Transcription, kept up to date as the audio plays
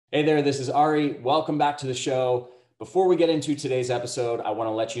Hey there, this is Ari. Welcome back to the show. Before we get into today's episode, I want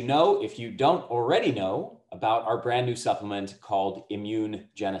to let you know, if you don't already know, about our brand new supplement called Immune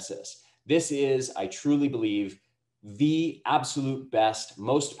Genesis. This is, I truly believe, the absolute best,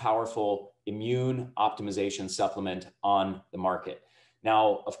 most powerful immune optimization supplement on the market.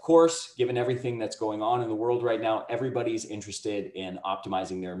 Now, of course, given everything that's going on in the world right now, everybody's interested in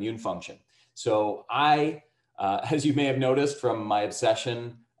optimizing their immune function. So as you may have noticed from my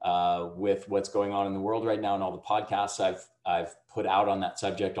obsession with what's going on in the world right now and all the podcasts I've put out on that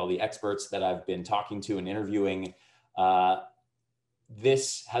subject, all the experts that I've been talking to and interviewing,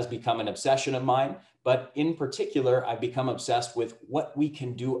 this has become an obsession of mine. But in particular, I've become obsessed with what we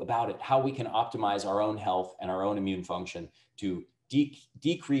can do about it, how we can optimize our own health and our own immune function to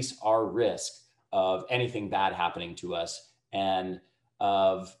decrease our risk of anything bad happening to us and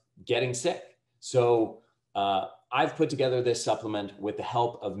of getting sick. So I've put together this supplement with the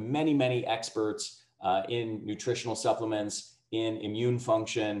help of many, many experts in nutritional supplements, in immune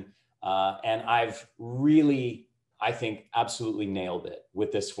function, and I've really, I think, absolutely nailed it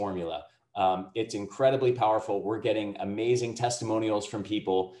with this formula. It's incredibly powerful. We're getting amazing testimonials from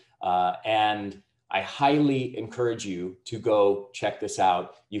people, and I highly encourage you to go check this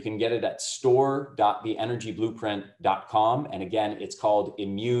out. You can get it at store.theenergyblueprint.com. And again, it's called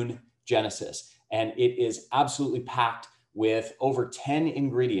Immune Genesis. And it is absolutely packed with over 10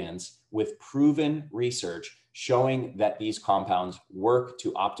 ingredients with proven research showing that these compounds work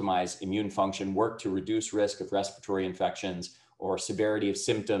to optimize immune function, work to reduce risk of respiratory infections or severity of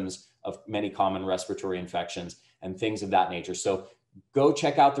symptoms of many common respiratory infections and things of that nature. So go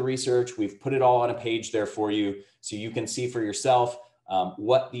check out the research. We've put it all on a page there for you so you can see for yourself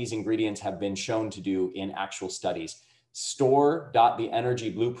what these ingredients have been shown to do in actual studies.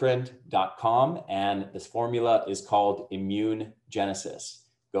 Store.theenergyblueprint.com, and this formula is called Immune Genesis.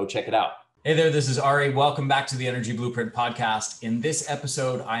 Go check it out. Hey there, this is Ari. Welcome back to the Energy Blueprint podcast. In this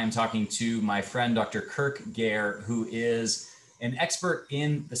episode, I am talking to my friend, Dr. Kirk Gair, who is an expert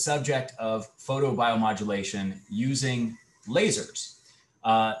in the subject of photobiomodulation using lasers,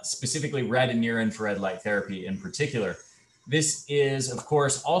 specifically red and near infrared light therapy in particular. This is, of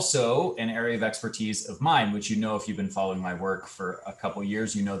course, also an area of expertise of mine, which you know if you've been following my work for a couple of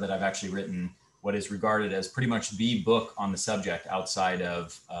years, you know that I've actually written what is regarded as pretty much the book on the subject outside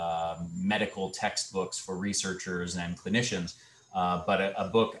of medical textbooks for researchers and clinicians, but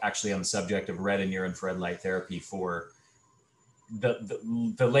a book actually on the subject of red and near infrared light therapy for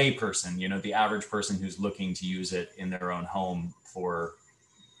the lay person, you know, the average person who's looking to use it in their own home for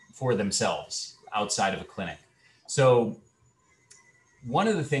themselves outside of a clinic. So one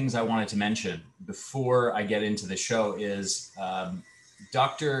of the things I wanted to mention before I get into the show is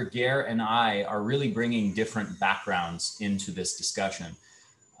Dr. Gair and I are really bringing different backgrounds into this discussion.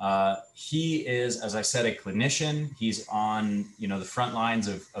 He is, as I said, a clinician. He's on, the front lines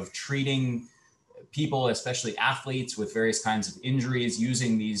of treating people, especially athletes with various kinds of injuries,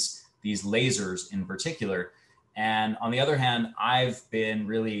 using these lasers in particular. And on the other hand, I've been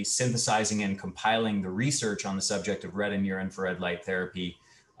really synthesizing and compiling the research on the subject of red and near infrared light therapy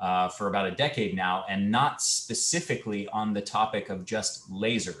for about a decade now, and not specifically on the topic of just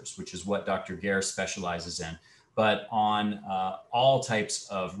lasers, which is what Dr. Gair specializes in, but on all types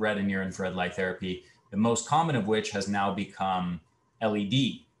of red and near infrared light therapy, the most common of which has now become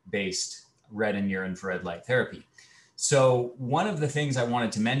LED-based red and near infrared light therapy. So one of the things I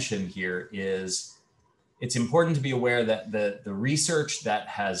wanted to mention here is it's important to be aware that the research that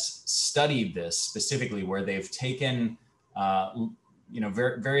has studied this specifically, where they've taken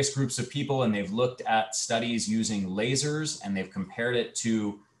various groups of people and they've looked at studies using lasers and they've compared it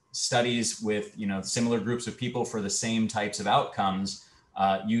to studies with similar groups of people for the same types of outcomes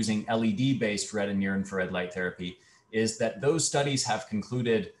using LED-based red and near infrared light therapy, is that those studies have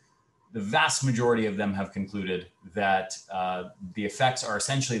concluded, the vast majority of them have concluded that the effects are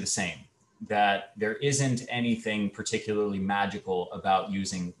essentially the same, that there isn't anything particularly magical about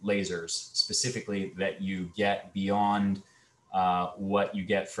using lasers, specifically that you get beyond what you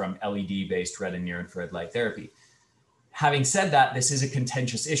get from LED-based red and near infrared light therapy. Having said that, this is a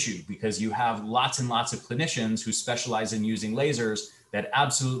contentious issue because you have lots and lots of clinicians who specialize in using lasers that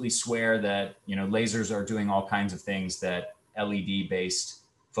absolutely swear that lasers are doing all kinds of things that LED-based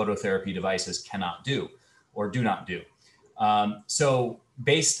phototherapy devices cannot do or do not do. So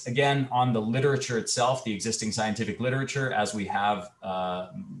based again on the literature itself, the existing scientific literature as we have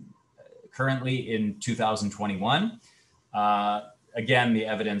currently in 2021, again, the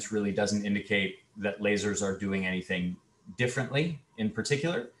evidence really doesn't indicate that lasers are doing anything differently in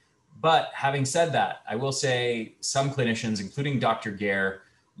particular. But having said that, I will say some clinicians, including Dr. Gair,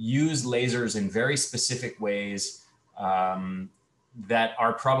 use lasers in very specific ways that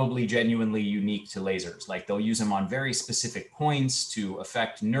are probably genuinely unique to lasers. Like they'll use them on very specific points to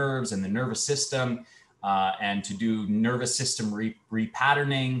affect nerves and the nervous system, and to do nervous system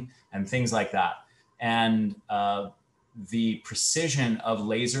repatterning and things like that. And the precision of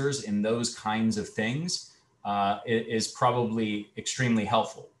lasers in those kinds of things is probably extremely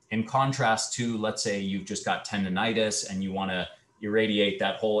helpful. In contrast to, let's say you've just got tendonitis and you want to irradiate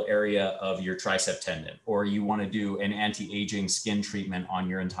that whole area of your tricep tendon, or you want to do an anti-aging skin treatment on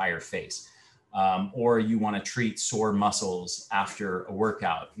your entire face, or you want to treat sore muscles after a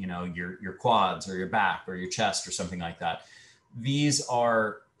workout, you know, your quads or your back or your chest or something like that. These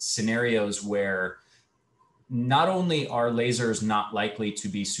are scenarios where not only are lasers not likely to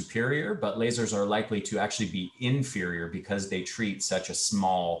be superior, but lasers are likely to actually be inferior because they treat such a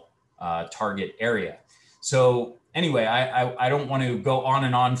small target area. So anyway, I don't want to go on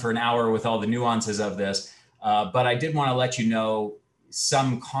and on for an hour with all the nuances of this, but I did want to let you know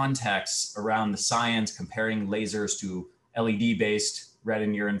some context around the science comparing lasers to LED-based red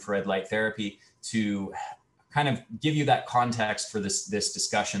and near-infrared light therapy to kind of give you that context for this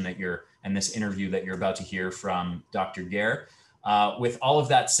discussion and this interview that you're about to hear from Dr. Gair. With all of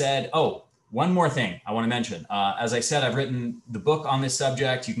that said, one more thing I want to mention. As I said, I've written the book on this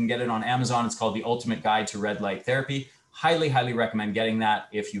subject. You can get it on Amazon. It's called The Ultimate Guide to Red Light Therapy. Highly, highly recommend getting that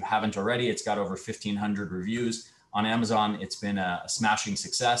if you haven't already. It's got over 1,500 reviews on Amazon. It's been a smashing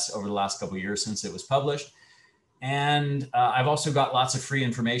success over the last couple of years since it was published. And I've also got lots of free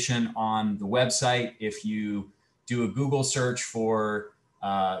information on the website. If you do a Google search for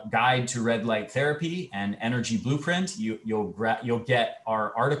Guide to Red Light Therapy and Energy Blueprint, you'll get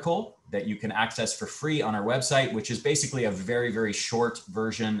our article that you can access for free on our website, which is basically a very, very short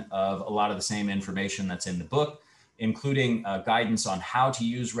version of a lot of the same information that's in the book, including guidance on how to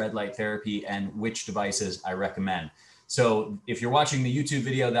use red light therapy and which devices I recommend. So if you're watching the YouTube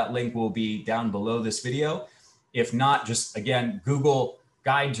video, that link will be down below this video. If not, just again, Google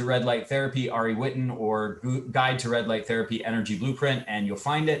Guide to Red Light Therapy, Ari Whitten, or Guide to Red Light Therapy, Energy Blueprint, and you'll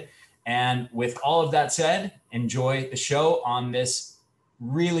find it. And with all of that said, enjoy the show on this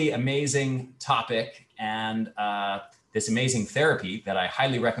really amazing topic and this amazing therapy that I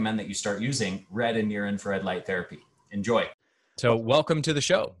highly recommend that you start using, red and near infrared light therapy. Enjoy. So welcome to the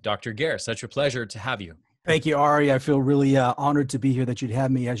show, Dr. Gair. Such a pleasure to have you. Thank you, Ari. I feel really honored to be here, that you'd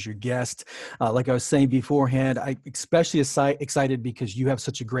have me as your guest. Like I was saying beforehand, I'm especially excited because you have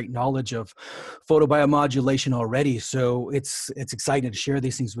such a great knowledge of photobiomodulation already. So it's exciting to share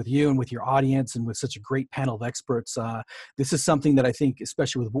these things with you and with your audience and with such a great panel of experts. This is something that I think,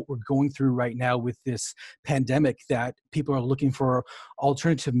 especially with what we're going through right now with this pandemic, that people are looking for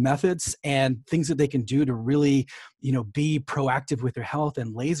alternative methods and things that they can do to really, be proactive with their health.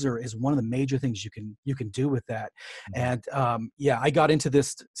 And laser is one of the major things you can do with that. And I got into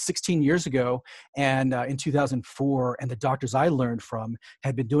this 16 years ago, and in 2004, and the doctors I learned from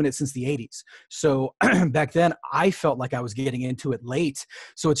had been doing it since the 80s. So back then I felt like I was getting into it late.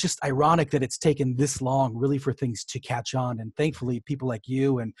 So it's just ironic that it's taken this long really for things to catch on. And thankfully people like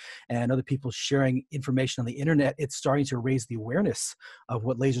you and other people sharing information on the internet, it's starting to raise the awareness of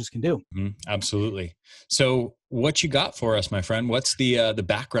what lasers can do. Absolutely. So what you got for us, my friend? What's the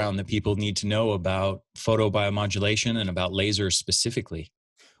background that people need to know about photobiomodulation and about lasers specifically?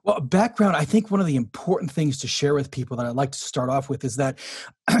 Well, background, I think one of the important things to share with people that I'd like to start off with is that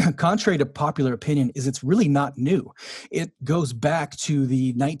contrary to popular opinion, is it's really not new. It goes back to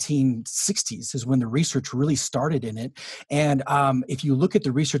the 1960s is when the research really started in it. And if you look at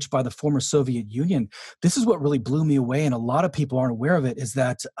the research by the former Soviet Union, this is what really blew me away, and a lot of people aren't aware of it, is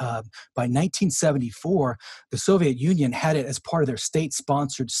that by 1974, the Soviet Union had it as part of their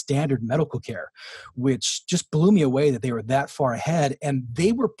state-sponsored standard medical care, which just blew me away that they were that far ahead. And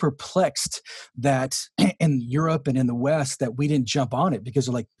they were perplexed that in Europe and in the West that we didn't jump on it, because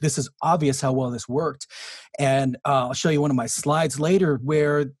they're like, this is obvious how well this worked. And I'll show you one of my slides later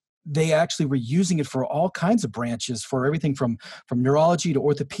where they actually were using it for all kinds of branches, for everything from neurology to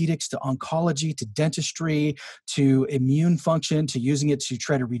orthopedics to oncology to dentistry to immune function, to using it to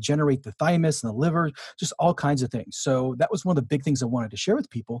try to regenerate the thymus and the liver, just all kinds of things. So that was one of the big things I wanted to share with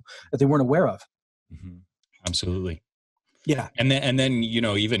people that they weren't aware of. Mm-hmm. Absolutely. Yeah. And then,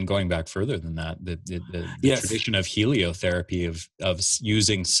 even going back further than that, the yes. tradition of heliotherapy, of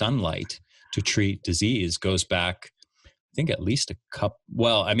using sunlight to treat disease goes back, I think, at least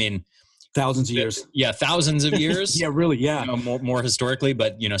thousands of years. Yeah. Thousands of years. Yeah, really. Yeah. More historically,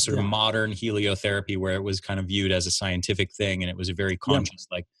 but, of modern heliotherapy, where it was kind of viewed as a scientific thing. And it was a very conscious,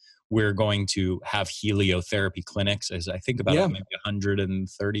 we're going to have heliotherapy clinics, as I think about it, maybe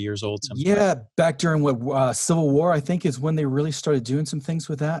 130 years old. Back during Civil War, I think, is when they really started doing some things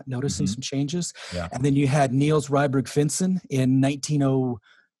with that, noticing some changes. Yeah. And then you had Niels Ryberg Finsen in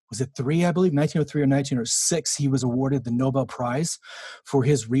 1903, I believe, 1903 or 1906, he was awarded the Nobel Prize for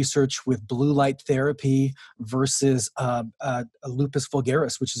his research with blue light therapy versus lupus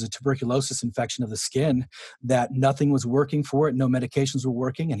vulgaris, which is a tuberculosis infection of the skin, that nothing was working for it, no medications were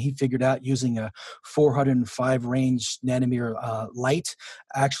working, and he figured out using a 405 range nanometer light,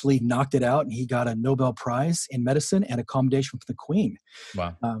 actually knocked it out, and he got a Nobel Prize in medicine and a commendation from the Queen.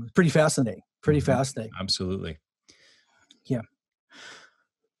 Wow. Pretty fascinating. Fascinating. Absolutely. Yeah.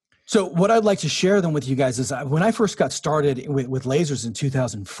 So what I'd like to share then with you guys is when I first got started with lasers in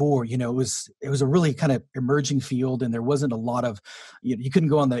 2004, it was a really kind of emerging field, and there wasn't a lot of, you couldn't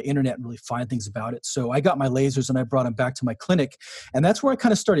go on the internet and really find things about it. So I got my lasers and I brought them back to my clinic, and that's where I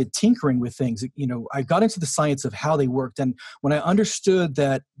kind of started tinkering with things. I got into the science of how they worked, and when I understood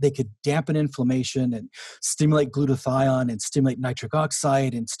that they could dampen inflammation and stimulate glutathione and stimulate nitric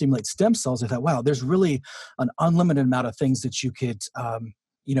oxide and stimulate stem cells, I thought, wow, there's really an unlimited amount of things that you could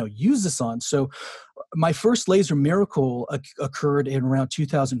use this on. So my first laser miracle occurred in around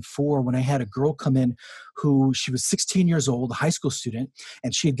 2004 when I had a girl come in who, she was 16 years old, a high school student,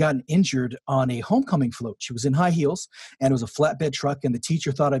 and she had gotten injured on a homecoming float. She was in high heels, and it was a flatbed truck, and the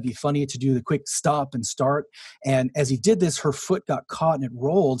teacher thought it'd be funny to do the quick stop and start. And as he did this, her foot got caught and it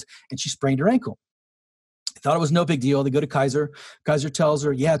rolled, and she sprained her ankle. Thought it was no big deal. They go to Kaiser. Kaiser tells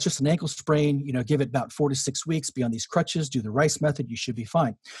her, yeah, it's just an ankle sprain. Give it about 4 to 6 weeks. Be on these crutches. Do the Rice method. You should be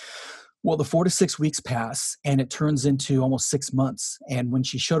fine. Well, the 4 to 6 weeks pass, and it turns into almost 6 months. And when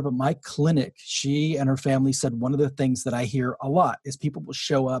she showed up at my clinic, she and her family said one of the things that I hear a lot is people will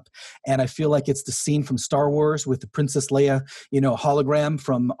show up, and I feel like it's the scene from Star Wars with the Princess Leia, hologram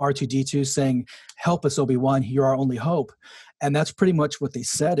from R2-D2 saying, "Help us, Obi-Wan, you're our only hope." And that's pretty much what they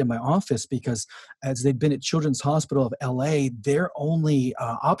said in my office, because as they'd been at Children's Hospital of LA, their only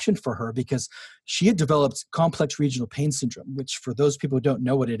option for her, because she had developed complex regional pain syndrome, which for those people who don't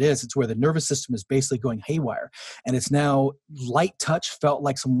know what it is, it's where the nervous system is basically going haywire. And it's now light touch felt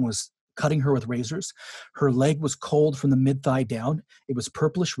like someone was cutting her with razors. Her leg was cold from the mid-thigh down. It was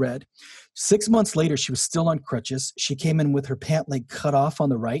purplish red. 6 months later, she was still on crutches. She came in with her pant leg cut off on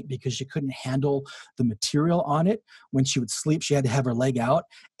the right because she couldn't handle the material on it. When she would sleep, she had to have her leg out.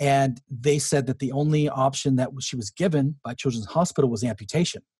 And they said that the only option that she was given by Children's Hospital was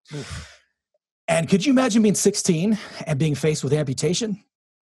amputation. Oof. And could you imagine being 16 and being faced with amputation?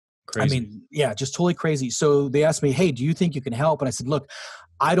 Crazy. I mean, yeah, just totally crazy. So they asked me, hey, do you think you can help? And I said, look,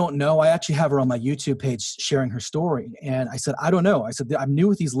 I don't know. I actually have her on my YouTube page sharing her story. And I said, I don't know. I said, I'm new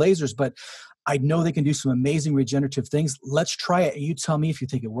with these lasers, but I know they can do some amazing regenerative things. Let's try it. You tell me if you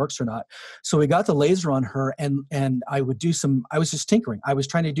think it works or not. So we got the laser on her, and I was just tinkering. I was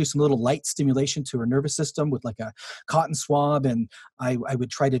trying to do some little light stimulation to her nervous system with like a cotton swab. And I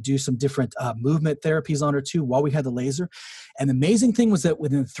would try to do some different movement therapies on her too while we had the laser. And the amazing thing was that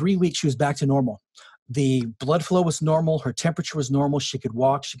within 3 weeks, she was back to normal. The blood flow was normal. Her temperature was normal. She could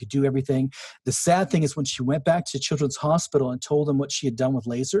walk. She could do everything. The sad thing is when she went back to Children's Hospital and told them what she had done with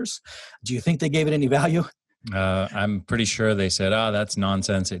lasers, do you think they gave it any value? I'm pretty sure they said, that's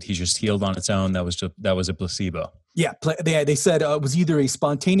nonsense. He just healed on its own. That was a placebo. Yeah, they said it was either a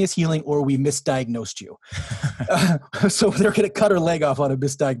spontaneous healing or we misdiagnosed you. So they're going to cut her leg off on a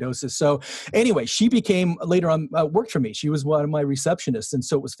misdiagnosis. So anyway, she became, later on, worked for me. She was one of my receptionists. And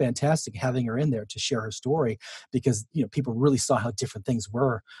so it was fantastic having her in there to share her story because, people really saw how different things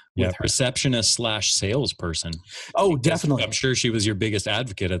were. Yeah, receptionist / salesperson. Oh, definitely. I'm sure she was your biggest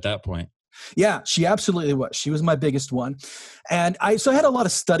advocate at that point. Yeah, she absolutely was. She was my biggest one. And I had a lot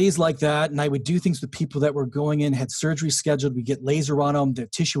of studies like that, and I would do things with people that were going in, had surgery scheduled. We'd get laser on them, the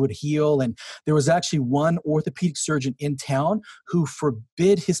tissue would heal. And there was actually one orthopedic surgeon in town who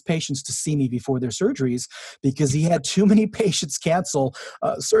forbid his patients to see me before their surgeries because he had too many patients cancel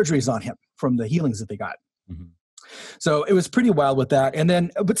surgeries on him from the healings that they got. Mm-hmm. So it was pretty wild with that. And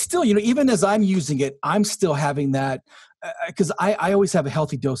then, but still, even as I'm using it, I'm still having that because I always have a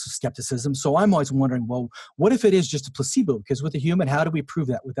healthy dose of skepticism. So I'm always wondering, well, what if it is just a placebo? Because with a human, how do we prove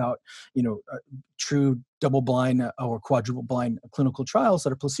that without, true double-blind or quadruple-blind clinical trials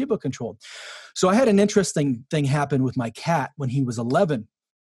that are placebo-controlled? So I had an interesting thing happen with my cat when he was 11.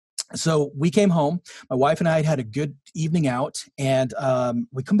 So we came home, my wife and I had a good evening out, and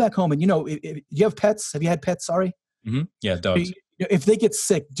we come back home and, if you have pets, have you had pets, Ari? Mm-hmm. Yeah, dogs. If they get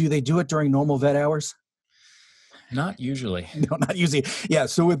sick, do they do it during normal vet hours? Not usually. No, not usually. Yeah.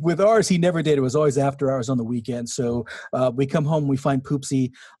 So with ours, he never did. It was always after hours on the weekend. So we come home, we find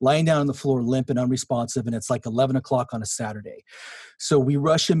Poopsie lying down on the floor, limp and unresponsive, and it's like 11 o'clock on a Saturday. So we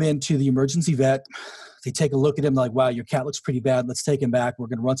rush him into the emergency vet. They take a look at him like, wow, your cat looks pretty bad. Let's take him back. We're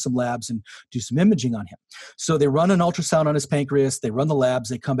going to run some labs and do some imaging on him. So they run an ultrasound on his pancreas. They run the labs.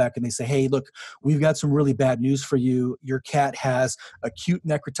 They come back and they say, hey, look, we've got some really bad news for you. Your cat has acute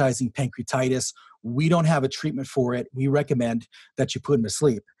necrotizing pancreatitis. We don't have a treatment for it. We recommend that you put him to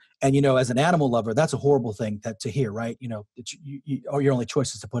sleep. And, as an animal lover, that's a horrible thing to hear, right? Your only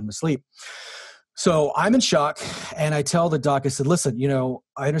choice is to put him to sleep. So I'm in shock, and I tell the doc, I said, listen,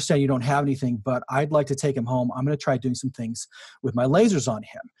 I understand you don't have anything, but I'd like to take him home. I'm going to try doing some things with my lasers on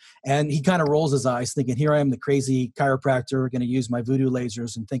him. And he kind of rolls his eyes thinking, here I am, the crazy chiropractor, going to use my voodoo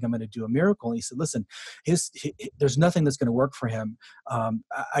lasers and think I'm going to do a miracle. And he said, listen, there's nothing that's going to work for him.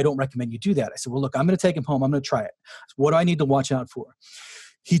 I don't recommend you do that. I said, well, look, I'm going to take him home. I'm going to try it. What do I need to watch out for?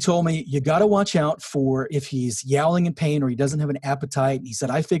 He told me, you got to watch out for if he's yowling in pain or he doesn't have an appetite. And he said,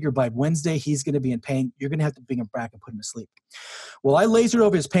 I figure by Wednesday he's going to be in pain. You're going to have to bring him back and put him to sleep. Well, I lasered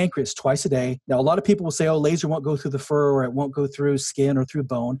over his pancreas twice a day. Now, a lot of people will say, oh, laser won't go through the fur or it won't go through skin or through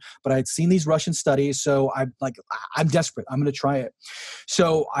bone. But I'd seen these Russian studies, so I'm desperate. I'm going to try it.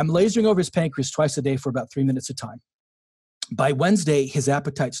 So I'm lasering over his pancreas twice a day for about 3 minutes a time. By Wednesday, his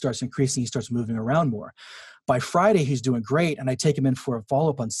appetite starts increasing. He starts moving around more. By Friday, he's doing great, and I take him in for a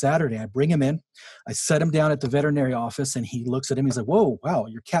follow-up on Saturday. I bring him in. I set him down at the veterinary office, and he looks at him. He's like, whoa, wow,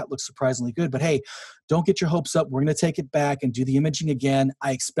 your cat looks surprisingly good. But hey, don't get your hopes up. We're going to take it back and do the imaging again.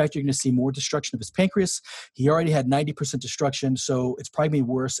 I expect you're going to see more destruction of his pancreas. He already had 90% destruction, so it's probably going to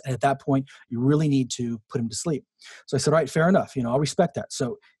be worse. And at that point, you really need to put him to sleep. So I said, all right, fair enough. I'll respect that.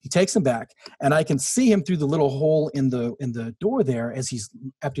 So he takes him back, and I can see him through the little hole in the door there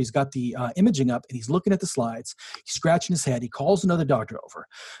after he's got the imaging up, and he's looking at the slides. He's scratching his head. He calls another doctor over.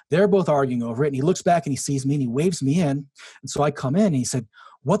 They're both arguing over it, and he looks back and he sees me and he waves me in. And so I come in and he said,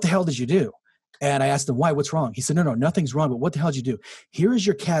 what the hell did you do? And I asked him, why? What's wrong? He said, no, nothing's wrong, but what the hell did you do? Here is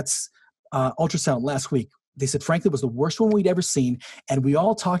your cat's ultrasound last week. They said, frankly, it was the worst one we'd ever seen. And we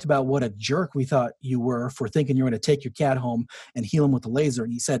all talked about what a jerk we thought you were for thinking you were going to take your cat home and heal him with a laser.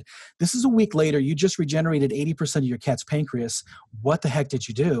 And he said, this is a week later. You just regenerated 80% of your cat's pancreas. What the heck did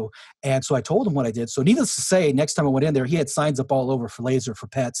you do? And so I told him what I did. So needless to say, next time I went in there, he had signs up all over for laser for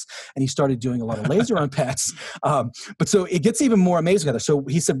pets. And he started doing a lot of laser on pets. But so it gets even more amazing. So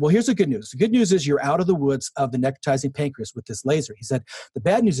he said, well, here's the good news. The good news is you're out of the woods of the necrotizing pancreas with this laser. He said, the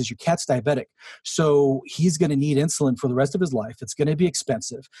bad news is your cat's diabetic. So he's going to need insulin for the rest of his life. It's going to be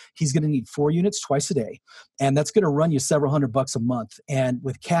expensive. He's going to need 4 units twice a day. And that's going to run you several $100 a month. And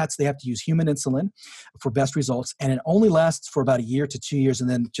with cats, they have to use human insulin for best results. And it only lasts for about a year to 2 years. And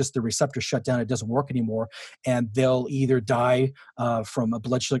then just the receptors shut down. It doesn't work anymore. And they'll either die from a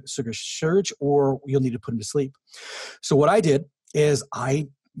blood sugar surge, or you'll need to put them to sleep. So what I did is I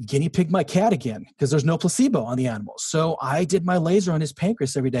guinea pig my cat again, because there's no placebo on the animals. So I did my laser on his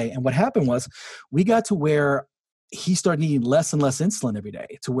pancreas every day. And what happened was we got to where he started needing less and less insulin every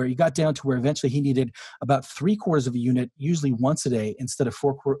day, to where he got down to where eventually he needed about 3/4 of a unit, usually once a day, instead of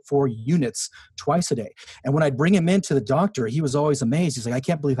 4 units twice a day. And when I'd bring him into the doctor, he was always amazed. He's like, I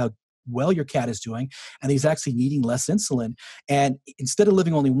can't believe how well your cat is doing. And he's actually needing less insulin. And instead of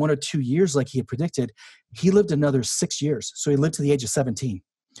living only 1 or 2 years like he had predicted, he lived another 6 years. So he lived to the age of 17.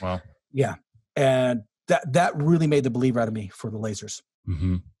 Wow. Yeah. And that really made the believer out of me for the lasers.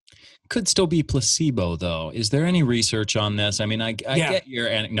 Mm-hmm. Could still be placebo, though. Is there any research on this? I mean, I get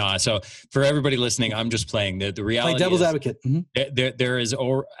your no. So for everybody listening, I'm just playing the reality. Like devil's advocate. Mm-hmm. There is,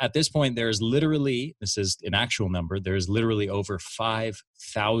 or at this point, there is literally, this is an actual number. There is literally over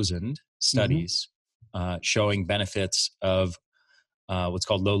 5,000 studies showing benefits of what's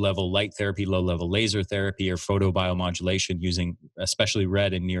called low-level light therapy, low-level laser therapy, or photobiomodulation using especially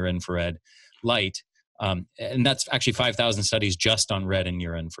red and near-infrared light. And that's actually 5,000 studies just on red and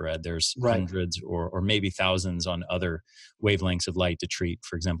near-infrared. There's hundreds or maybe thousands on other wavelengths of light to treat,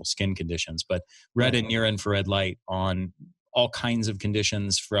 for example, skin conditions. But red and near-infrared light on all kinds of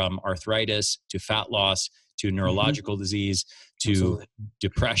conditions, from arthritis to fat loss to neurological disease to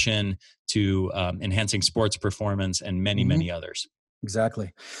depression to enhancing sports performance and many, many others.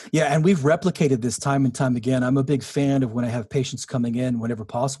 Exactly. Yeah. And we've replicated this time and time again. I'm a big fan of when I have patients coming in, whenever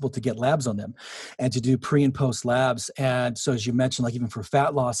possible, to get labs on them and to do pre and post labs. And so, as you mentioned, like even for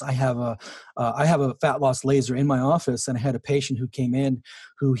fat loss, I have a fat loss laser in my office. And I had a patient who came in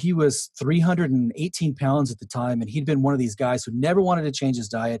who he was 318 pounds at the time. And he'd been one of these guys who never wanted to change his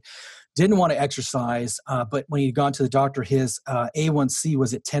diet, didn't want to exercise, but when he'd gone to the doctor, his A1C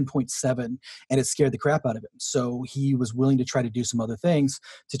was at 10.7, and it scared the crap out of him. So he was willing to try to do some other things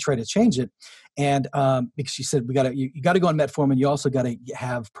to try to change it. And because she said, you got to go on metformin. You also got to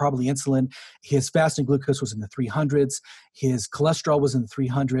have probably insulin. His fasting glucose was in the 300s. His cholesterol was in the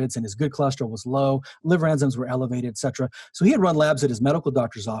 300s, and his good cholesterol was low. Liver enzymes were elevated, etc. So he had run labs at his medical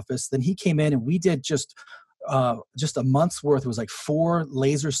doctor's office. Then he came in, and we did just a month's worth. It was like 4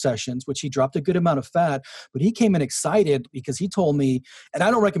 laser sessions, which he dropped a good amount of fat, but he came in excited because he told me, and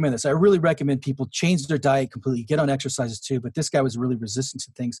I don't recommend this. I really recommend people change their diet completely, get on exercises too, but this guy was really resistant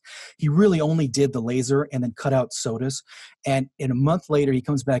to things. He really only did the laser and then cut out sodas. And in a month later, he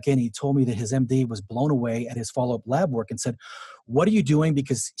comes back in, he told me that his MD was blown away at his follow-up lab work and said, what are you doing?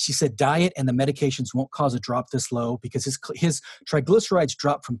 Because she said diet and the medications won't cause a drop this low, because his triglycerides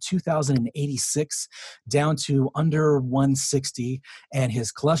dropped from 2,086 down to under 160, and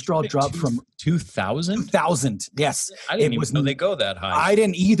his cholesterol dropped from 2,000? 2,000, yes. I didn't even know they go that high. I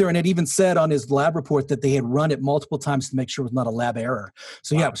didn't either, and it even said on his lab report that they had run it multiple times to make sure it was not a lab error.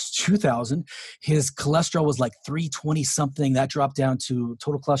 So yeah, it was 2,000. His cholesterol was like 320 something. That dropped down to,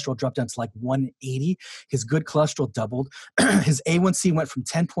 total cholesterol dropped down to like 180. His good cholesterol doubled. His A1C went from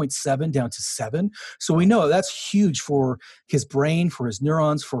 10.7 down to 7. So we know that's huge for his brain, for his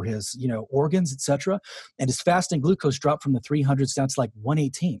neurons, for his organs, etc. And his fasting glucose dropped from the 300s down to like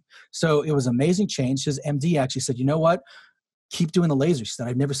 118. So it was an amazing change. His MD actually said, you know what? Keep doing the lasers. He said,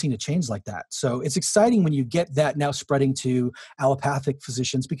 I've never seen a change like that. So it's exciting when you get that now spreading to allopathic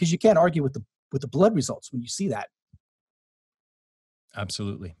physicians, because you can't argue with the blood results when you see that.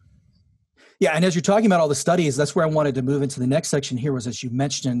 Absolutely. Yeah, and as you're talking about all the studies, that's where I wanted to move into the next section here, was as you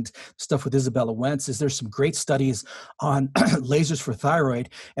mentioned stuff with Isabella Wentz, is there's some great studies on lasers for thyroid.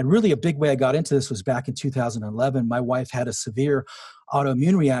 And really a big way I got into this was back in 2011. My wife had a severe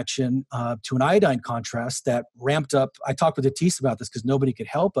autoimmune reaction to an iodine contrast that ramped up. I talked with Atis about this because nobody could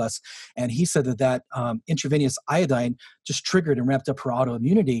help us. And he said that intravenous iodine just triggered and ramped up her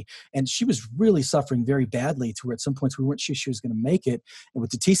autoimmunity. And she was really suffering very badly, to where at some points we weren't sure she was going to make it. And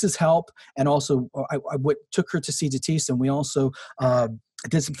with Atis's help, and also I took her to see Atis, and we also I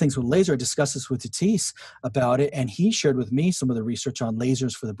did some things with laser. I discussed this with Atis about it, and he shared with me some of the research on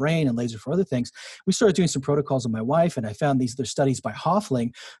lasers for the brain and laser for other things. We started doing some protocols on my wife, and I found there's studies by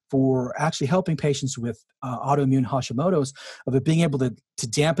Hoffling for actually helping patients with autoimmune Hashimoto's, of it being able to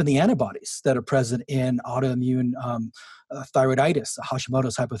dampen the antibodies that are present in autoimmune thyroiditis,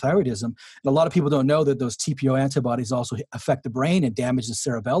 Hashimoto's hypothyroidism. And a lot of people don't know that those TPO antibodies also affect the brain and damage the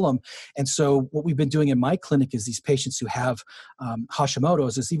cerebellum. And so what we've been doing in my clinic is these patients who have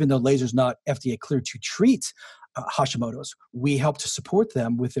Hashimoto's, is even though laser's not FDA cleared to treat Hashimoto's, we help to support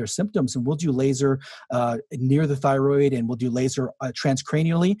them with their symptoms, and we'll do laser near the thyroid, and we'll do laser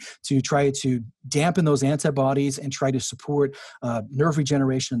transcranially to try to dampen those antibodies and try to support nerve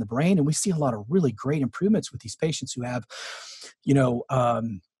regeneration in the brain. And we see a lot of really great improvements with these patients who have,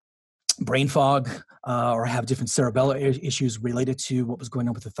 brain fog or have different cerebellar issues related to what was going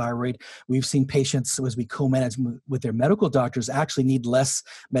on with the thyroid. We've seen patients, as we co-manage with their medical doctors, actually need less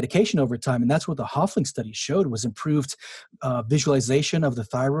medication over time. And that's what the Hoffling study showed, was improved visualization of the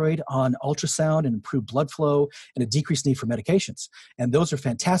thyroid on ultrasound, and improved blood flow, and a decreased need for medications. And those are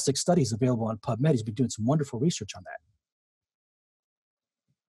fantastic studies available on PubMed. He's been doing some wonderful research on that.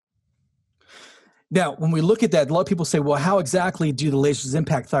 Now, when we look at that, a lot of people say, well, how exactly do the lasers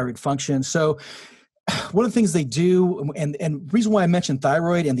impact thyroid function? So one of the things they do, and reason why I mentioned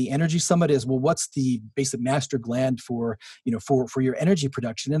thyroid and the energy summit is, well, what's the basic master gland for your energy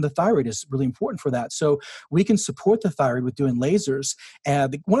production? And the thyroid is really important for that. So we can support the thyroid with doing lasers.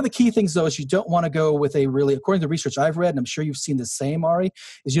 And one of the key things, though, is you don't want to go with according to the research I've read, and I'm sure you've seen the same, Ari,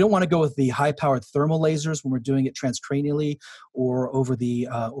 is you don't want to go with the high-powered thermal lasers when we're doing it transcranially or over the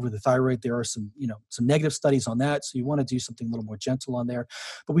thyroid. There are some negative studies on that. So you want to do something a little more gentle on there.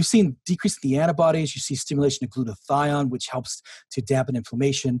 But we've seen decrease in the antibodies. You see stimulation of glutathione, which helps to dampen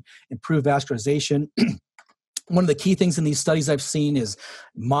inflammation, improve vascularization. One of the key things in these studies I've seen is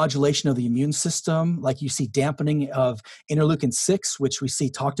modulation of the immune system. Like you see dampening of interleukin-6, which we see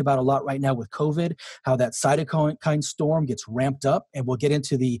talked about a lot right now with COVID, how that cytokine storm gets ramped up. And we'll get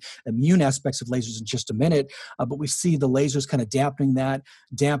into the immune aspects of lasers in just a minute. But we see the lasers kind of dampening that,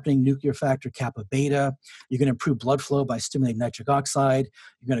 dampening nuclear factor kappa beta. You're going to improve blood flow by stimulating nitric oxide.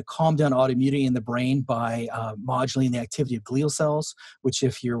 You're going to calm down autoimmunity in the brain by modulating the activity of glial cells, which,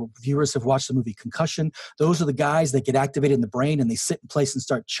 if your viewers have watched the movie Concussion, those are the the guys that get activated in the brain and they sit in place and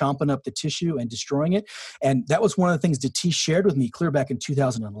start chomping up the tissue and destroying it. And that was one of the things DT shared with me clear back in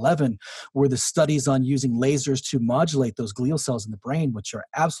 2011, were the studies on using lasers to modulate those glial cells in the brain, which are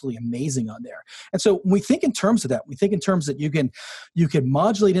absolutely amazing on there. And so when we think in terms of that, we think in terms that you can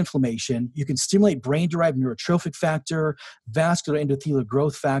modulate inflammation, you can stimulate brain-derived neurotrophic factor, vascular endothelial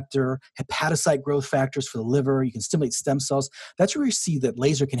growth factor, hepatocyte growth factors for the liver, you can stimulate stem cells. That's where you see that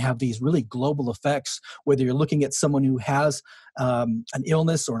laser can have these really global effects, whether you're looking at someone who has an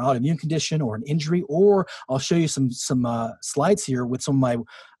illness or an autoimmune condition or an injury, or I'll show you some slides here with some of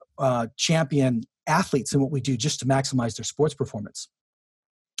my champion athletes and what we do just to maximize their sports performance.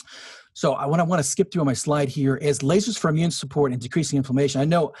 So what I want to skip through on my slide here is lasers for immune support and decreasing inflammation. I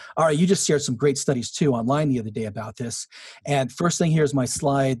know, Ari, you just shared some great studies too online the other day about this. And first thing here is my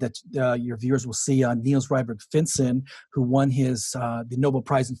slide that your viewers will see on Niels Ryberg-Finsen, who won the Nobel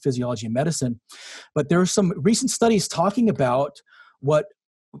Prize in Physiology and Medicine. But there are some recent studies talking about what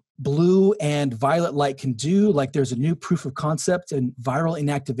blue and violet light can do. Like there's a new proof of concept in viral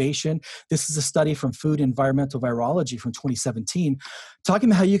inactivation. This is a study from Food and Environmental Virology from 2017, talking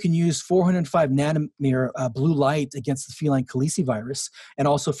about how you can use 405 nanometer blue light against the feline calicivirus and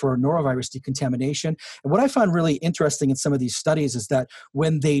also for norovirus decontamination. And what I found really interesting in some of these studies is that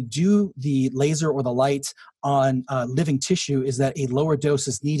when they do the laser or the light on living tissue, is that a lower dose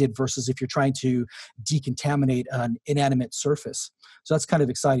is needed versus if you're trying to decontaminate an inanimate surface. So that's kind of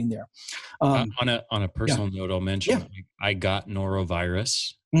exciting there. On a personal note, I'll mention I got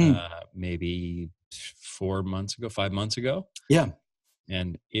norovirus maybe 5 months ago. Yeah.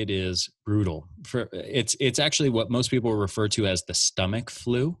 And it is brutal. It's actually what most people refer to as the stomach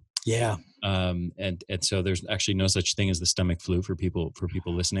flu. Yeah. And so there's actually no such thing as the stomach flu for people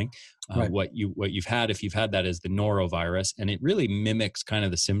listening. Right. What you've had, if you've had that, is the norovirus, and it really mimics kind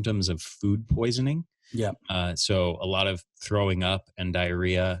of the symptoms of food poisoning. Yeah. So a lot of throwing up and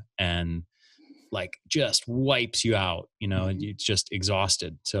diarrhea and like just wipes you out, and you're just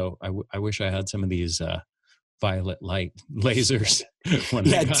exhausted. So I wish I had some of these violet light lasers when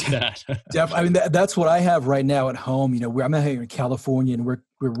I got that. I mean, that's what I have right now at home. I'm out here in California, and we're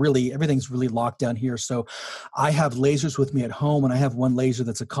really, everything's really locked down here. So I have lasers with me at home, and I have one laser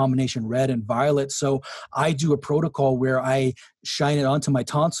that's a combination red and violet. So I do a protocol where I shine it onto my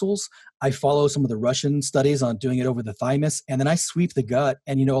tonsils. I follow some of the Russian studies on doing it over the thymus, and then I sweep the gut.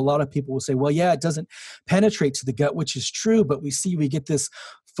 And, a lot of people will say, well, yeah, it doesn't penetrate to the gut, which is true, but we get this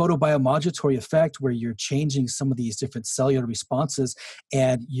photobiomodulatory effect where you're changing some of these different cellular responses,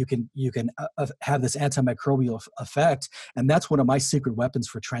 and you can have this antimicrobial effect. And that's one of my secret weapons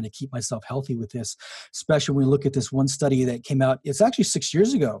for trying to keep myself healthy with this, especially when we look at this one study that came out, it's actually 6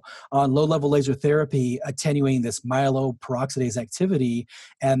 years ago, on low-level laser therapy attenuating this myeloperoxidase activity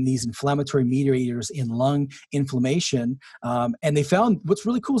and these inflammatory mediators in lung inflammation. And they found, what's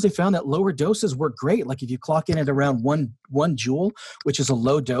really cool is they found that lower doses work great. Like if you clock in at around one joule, which is a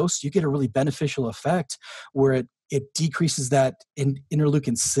low dose, you get a really beneficial effect where it decreases that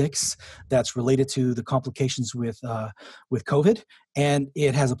interleukin 6 that's related to the complications with COVID, and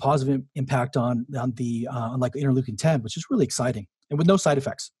it has a positive impact on like interleukin 10, which is really exciting and with no side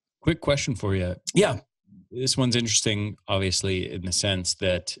effects. Quick question for you. Yeah, this one's interesting, obviously, in the sense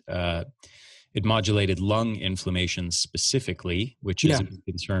that it modulated lung inflammation specifically, which is a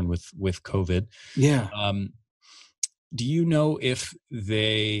concern with COVID. Yeah. Do you know if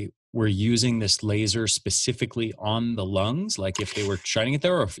they were using this laser specifically on the lungs, like if they were shining it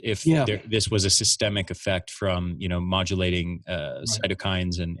there, or if this was a systemic effect from modulating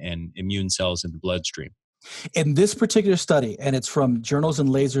cytokines and immune cells in the bloodstream? In this particular study, and it's from Journal of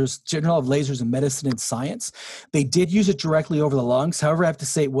Lasers and Medicine and Science, they did use it directly over the lungs. However, I have to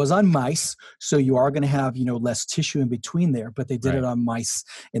say it was on mice, so you are going to have less tissue in between there. But they did it on mice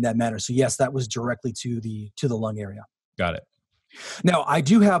in that manner. So yes, that was directly to the lung area. Got it. Now, I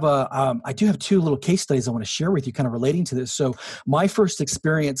do have two little case studies I want to share with you kind of relating to this. So my first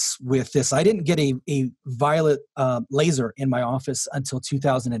experience with this, I didn't get a violet laser in my office until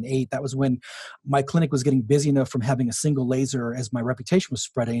 2008. That was when my clinic was getting busy enough from having a single laser as my reputation was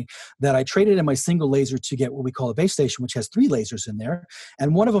spreading that I traded in my single laser to get what we call a base station, which has 3 lasers in there.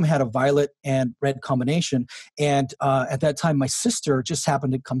 And one of them had a violet and red combination. And at that time, my sister just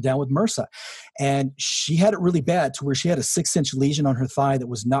happened to come down with MRSA. And she had it really bad to where she had a 6-inch lesion on her thigh that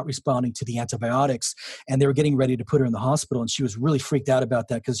was not responding to the antibiotics, and they were getting ready to put her in the hospital, and she was really freaked out about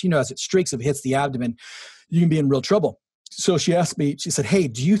that because as it streaks, if it hits the abdomen, you can be in real trouble. So she asked me, she said, hey,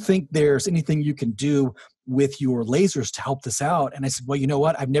 do you think there's anything you can do with your lasers to help this out? And I said, well, you know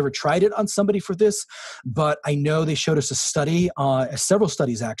what? I've never tried it on somebody for this, but I know they showed us a study, several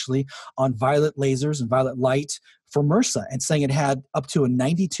studies actually, on violet lasers and violet light for MRSA, and saying it had up to a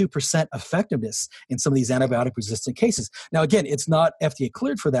 92% effectiveness in some of these antibiotic resistant cases. Now, again, it's not FDA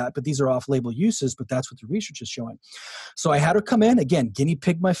cleared for that, but these are off-label uses, but that's what the research is showing. So I had her come in, again, guinea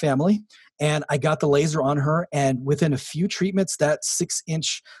pig my family, and I got the laser on her, and within a few treatments, that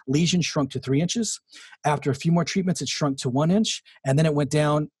 6-inch lesion shrunk to 3 inches. After a few more treatments, it shrunk to 1 inch, and then it went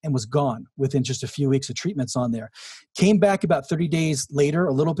down and was gone within just a few weeks of treatments on there. Came back about 30 days later,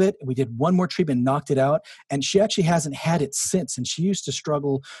 a little bit. We did one more treatment, knocked it out, and she actually hasn't had it since. And she used to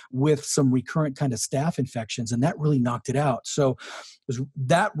struggle with some recurrent kind of staph infections, and that really knocked it out. So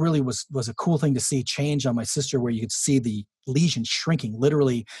that really was a cool thing to see change on my sister, where you could see the lesion shrinking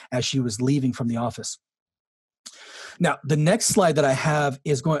literally as she was leaving from the office. Now, the next slide that I have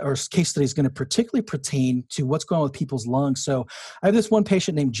is case study is going to particularly pertain to what's going on with people's lungs. So I have this one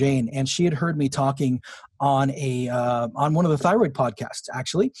patient named Jane, and she had heard me talking on one of the thyroid podcasts,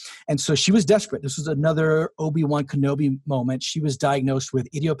 actually. And so she was desperate. This was another Obi-Wan Kenobi moment. She was diagnosed with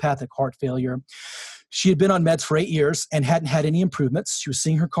idiopathic heart failure. She had been on meds for 8 years and hadn't had any improvements. She was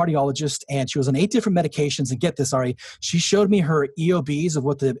seeing her cardiologist, and she was on 8 different medications. And get this, Ari, she showed me her EOBs of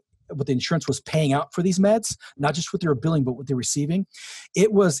what the insurance was paying out for these meds, not just what they were billing, but what they were receiving.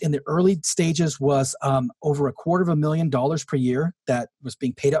 It was in the early stages was over $250,000 per year that was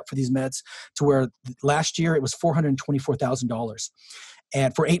being paid up for these meds, to where last year it was $424,000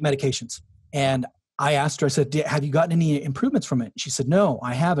 and for 8 medications. And I asked her, I said, have you gotten any improvements from it? She said, no,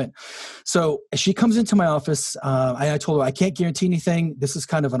 I haven't. So as she comes into my office, I told her, I can't guarantee anything. This is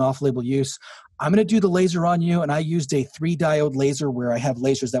kind of an off-label use. I'm going to do the laser on you. And I used a 3-diode laser, where I have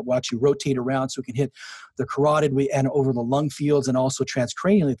lasers that will actually rotate around so we can hit the carotid and over the lung fields, and also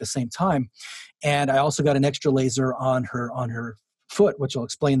transcranially at the same time. And I also got an extra laser on her foot, which I'll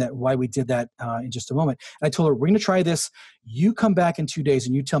explain that why we did that in just a moment. And I told her, we're going to try this. You come back in 2 days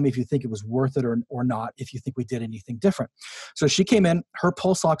and you tell me if you think it was worth it or not, if you think we did anything different. So she came in, her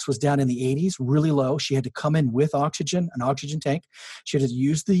pulse ox was down in the 80s, really low. She had to come in with oxygen, an oxygen tank. She had to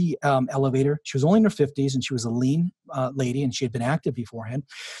use the elevator. She was only in her 50s, and she was a lean lady, and she had been active beforehand.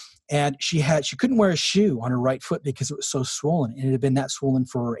 And she couldn't wear a shoe on her right foot because it was so swollen, and it had been that swollen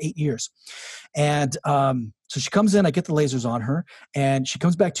for 8 years. And so she comes in, I get the lasers on her, and she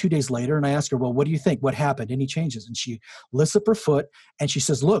comes back 2 days later, and I ask her, well, what do you think? What happened? Any changes? And she lifts up her foot, and she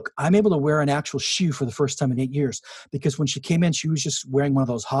says, look, I'm able to wear an actual shoe for the first time in 8 years, because when she came in, she was just wearing one of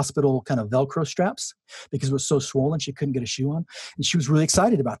those hospital kind of Velcro straps because it was so swollen she couldn't get a shoe on. And she was really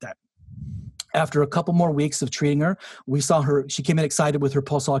excited about that. After a couple more weeks of treating her, she came in excited with her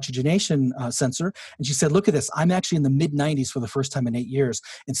pulse oxygenation sensor. And she said, look at this, I'm actually in the mid-90s for the first time in 8 years,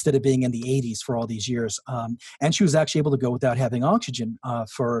 instead of being in the 80s for all these years. And she was actually able to go without having oxygen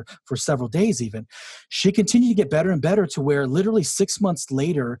for several days even. She continued to get better and better, to where literally 6 months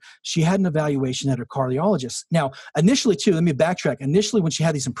later, she had an evaluation at her cardiologist. Now, initially too, let me backtrack. Initially, when she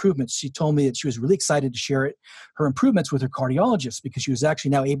had these improvements, she told me that she was really excited to share her improvements with her cardiologist, because she was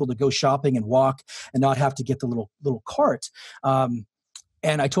actually now able to go shopping and walk and not have to get the little cart. And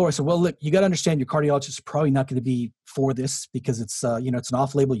I told her, I said, well, look, you got to understand your cardiologist is probably not going to be for this, because it's an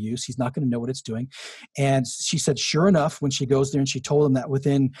off-label use. He's not going to know what it's doing. And she said, sure enough, when she goes there and she told him that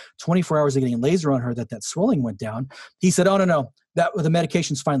within 24 hours of getting a laser on her, that swelling went down, he said, oh, no, that the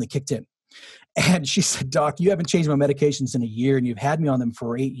medication's finally kicked in. And she said, Doc, you haven't changed my medications in a year, and you've had me on them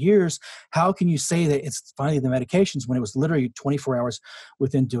for 8 years. How can you say that it's finally the medications when it was literally 24 hours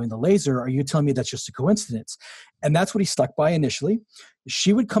within doing the laser? Are you telling me that's just a coincidence? And that's what he stuck by initially.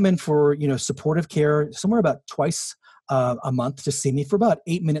 She would come in for, supportive care somewhere about twice a month to see me for about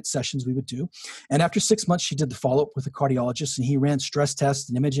 8-minute sessions we would do. And after 6 months, she did the follow-up with the cardiologist, and he ran stress tests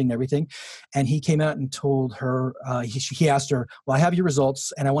and imaging and everything. And he came out and told her, he asked her, well, I have your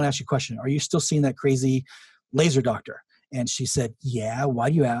results, and I want to ask you a question. Are you still seeing that crazy laser doctor? And she said, yeah, why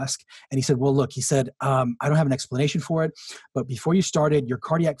do you ask? And he said, well, look, he said, I don't have an explanation for it, but before you started, your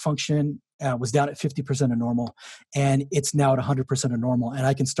cardiac function was down at 50% of normal, and it's now at 100% of normal, and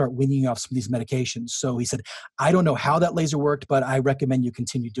I can start weaning off some of these medications. So he said, I don't know how that laser worked, but I recommend you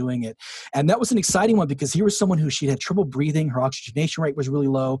continue doing it. And that was an exciting one, because he was someone who she had trouble breathing. Her oxygenation rate was really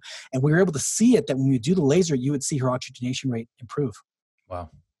low, and we were able to see it, that when we do the laser, you would see her oxygenation rate improve. Wow.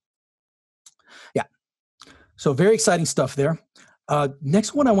 Yeah. So very exciting stuff there.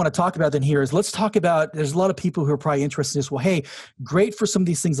 Next one I want to talk about then here is let's talk about, there's a lot of people who are probably interested in this. Well, hey, great for some of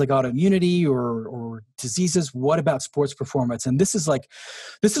these things like autoimmunity or diseases. What about sports performance? And this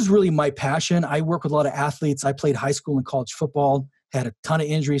is really my passion. I work with a lot of athletes. I played high school and college football, had a ton of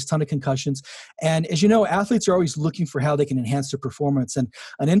injuries, ton of concussions. And as you know, athletes are always looking for how they can enhance their performance. And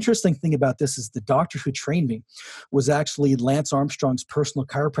an interesting thing about this is the doctor who trained me was actually Lance Armstrong's personal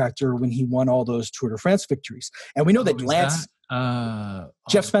chiropractor when he won all those Tour de France victories. And we know that Lance,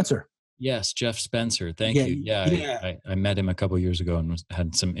 Jeff Spencer. Yes, Jeff Spencer. Thank you. Yeah. I met him a couple of years ago and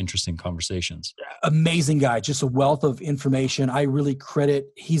had some interesting conversations. Amazing guy, just a wealth of information. I really credit,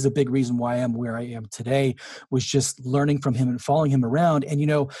 he's a big reason why I am where I am today, was just learning from him and following him around. And,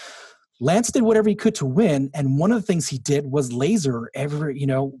 Lance did whatever he could to win. And one of the things he did was laser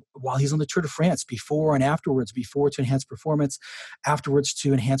while he's on the Tour de France, before and afterwards, before to enhance performance, afterwards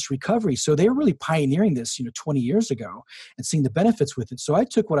to enhance recovery. So they were really pioneering this, 20 years ago and seeing the benefits with it. So I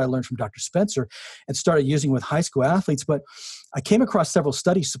took what I learned from Dr. Spencer and started using it with high school athletes. But I came across several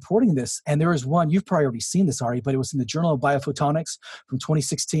studies supporting this. And there was one, you've probably already seen this, Ari, but it was in the Journal of Biophotonics from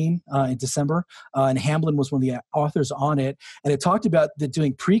 2016 in December. And Hamblin was one of the authors on it. And it talked about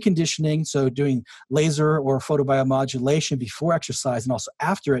doing preconditioning, so doing laser or photobiomodulation before exercise and also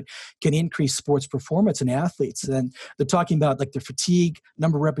after it can increase sports performance in athletes. And they're talking about like their fatigue,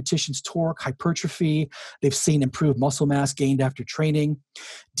 number of repetitions, torque, hypertrophy. They've seen improved muscle mass gained after training,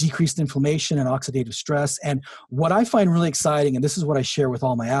 decreased inflammation and oxidative stress. And what I find really exciting, and this is what I share with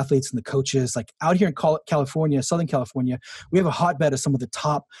all my athletes and the coaches, like out here in California, Southern California, we have a hotbed of some of the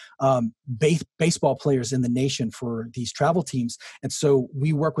top baseball players in the nation for these travel teams. And so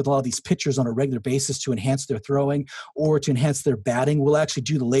we work with a lot of these pitchers on a regular basis to enhance their throwing or to enhance their batting. We'll actually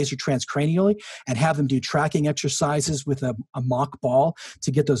do the laser transcranially and have them do tracking exercises with a mock ball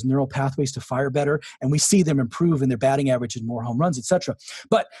to get those neural pathways to fire better. And we see them improve in their batting average and more home runs, etc.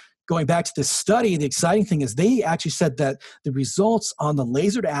 But going back to this study, the exciting thing is they actually said that the results on the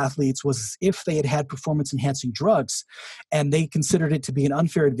lasered athletes was if they had had performance-enhancing drugs, and they considered it to be an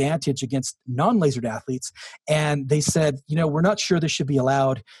unfair advantage against non-lasered athletes. And they said, we're not sure this should be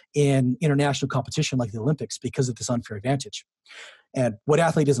allowed in international competition like the Olympics because of this unfair advantage. And what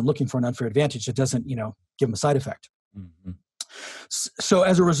athlete isn't looking for an unfair advantage that doesn't, give them a side effect? Mm-hmm. So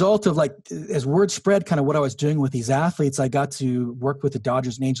as a result of as word spread kind of what I was doing with these athletes, I got to work with the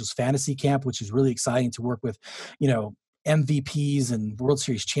Dodgers and Angels fantasy camp, which is really exciting to work with, MVPs and World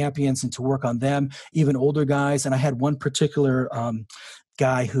Series champions and to work on them, even older guys. And I had one particular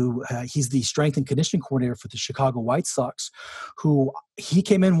guy who he's the strength and conditioning coordinator for the Chicago White Sox, who he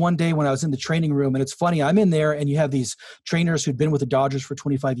came in one day when I was in the training room. And it's funny, I'm in there and you have these trainers who'd been with the Dodgers for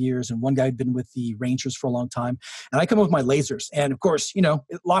 25 years and one guy had been with the Rangers for a long time. And I come in with my lasers. And of course,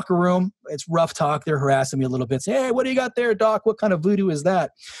 locker room, it's rough talk. They're harassing me a little bit. Say, hey, what do you got there, Doc? What kind of voodoo is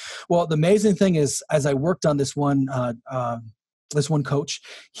that? Well, the amazing thing is, as I worked on this one coach,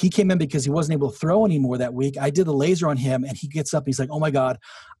 he came in because he wasn't able to throw anymore that week. I did the laser on him and he gets up and he's like, oh my God,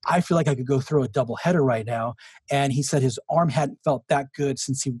 I feel like I could go throw a double header right now. And he said his arm hadn't felt that good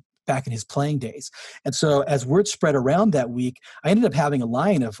since he back in his playing days. And so as word spread around that week, I ended up having a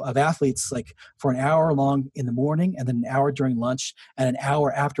line of athletes like for an hour long in the morning and then an hour during lunch and an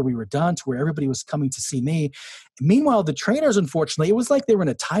hour after we were done to where everybody was coming to see me. Meanwhile, the trainers, unfortunately, it was like they were in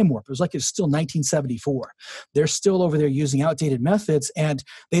a time warp. It was like it's still 1974. They're still over there using outdated methods. And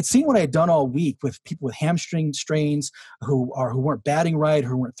they'd seen what I had done all week with people with hamstring strains who weren't batting right,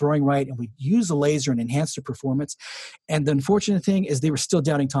 who weren't throwing right. And we use the laser and enhance their performance. And the unfortunate thing is they were still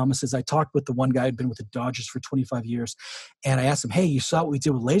doubting Thomas. As I talked with the one guy who'd been with the Dodgers for 25 years. And I asked him, hey, you saw what we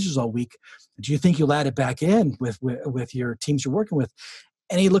did with lasers all week. Do you think you'll add it back in with your teams you're working with?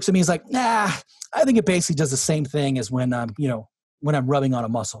 And he looks at me, he's like, nah, I think it basically does the same thing as when I'm rubbing on a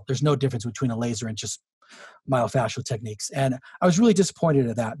muscle. There's no difference between a laser and just myofascial techniques. And I was really disappointed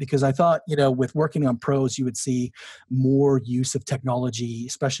at that because I thought, with working on pros, you would see more use of technology,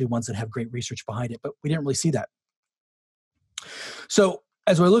 especially ones that have great research behind it. But we didn't really see that. So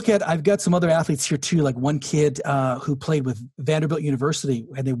as I look at, I've got some other athletes here too, like one kid who played with Vanderbilt University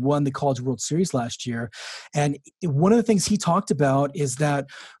and they won the College World Series last year. And one of the things he talked about is that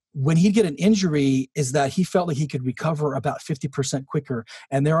when he'd get an injury is that he felt like he could recover about 50% quicker.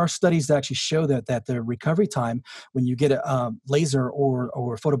 And there are studies that actually show that the recovery time when you get a laser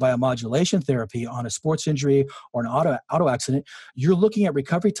or photobiomodulation therapy on a sports injury or an auto accident, you're looking at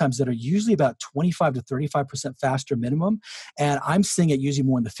recovery times that are usually about 25 to 35% faster minimum. And I'm seeing it usually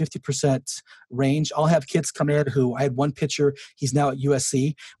more in the 50% range. I'll have kids come in who I had one pitcher, he's now at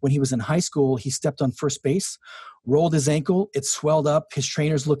USC. When he was in high school, he stepped on first base rolled his ankle. It swelled up. His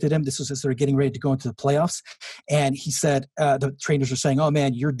trainers looked at him. This was as they were getting ready to go into the playoffs. And he said, the trainers were saying, oh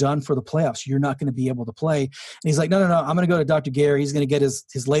man, you're done for the playoffs. You're not going to be able to play. And he's like, no, I'm going to go to Dr. Gair. He's going to get his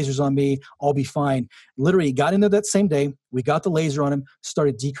lasers on me. I'll be fine. Literally, he got into that same day. We got the laser on him,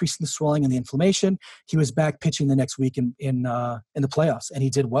 started decreasing the swelling and the inflammation. He was back pitching the next week in the playoffs, and he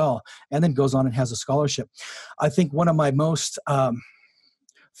did well, and then goes on and has a scholarship. I think one of my most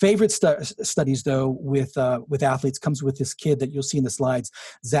favorite studies, though, with athletes comes with this kid that you'll see in the slides,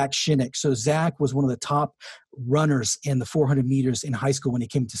 Zach Shinnick. So Zach was one of the top runners in the 400 meters in high school when he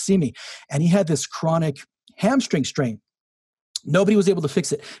came to see me, and he had this chronic hamstring strain. Nobody was able to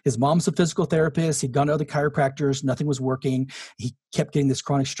fix it. His mom's a physical therapist. He'd gone to other chiropractors. Nothing was working. He kept getting this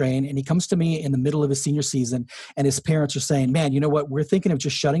chronic strain. And he comes to me in the middle of his senior season, and his parents are saying, man, you know what? We're thinking of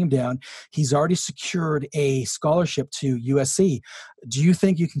just shutting him down. He's already secured a scholarship to USC. Do you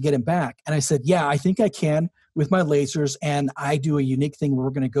think you can get him back? And I said, yeah, I think I can with my lasers. And I do a unique thing where we're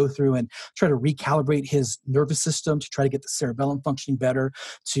going to go through and try to recalibrate his nervous system to try to get the cerebellum functioning better,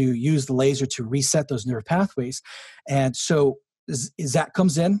 to use the laser to reset those nerve pathways. And so Zach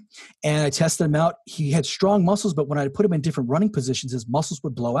comes in, and I tested him out. He had strong muscles, but when I put him in different running positions, his muscles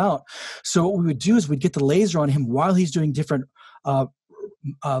would blow out. So what we would do is we'd get the laser on him while he's doing different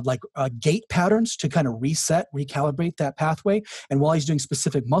gait patterns to kind of recalibrate that pathway. And while he's doing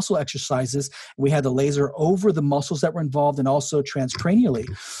specific muscle exercises, we had the laser over the muscles that were involved and also transcranially.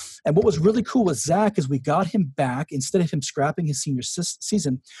 And what was really cool with Zach is we got him back, instead of him scrapping his senior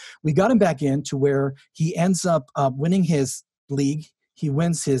season, we got him back in to where he ends up winning his league. He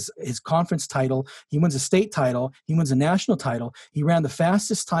wins his conference title. He wins a state title. He wins a national title. He ran the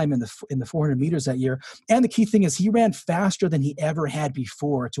fastest time in the 400 meters that year. And the key thing is he ran faster than he ever had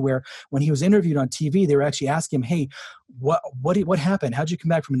before, to where when he was interviewed on TV, they were actually asking him, hey, what happened? How'd you come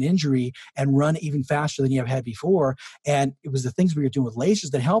back from an injury and run even faster than you ever had before? And it was the things we were doing with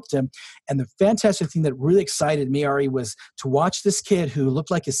lasers that helped him. And the fantastic thing that really excited me, Ari, was to watch this kid who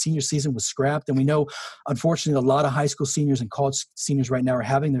looked like his senior season was scrapped. And we know, unfortunately, a lot of high school seniors and college seniors right now are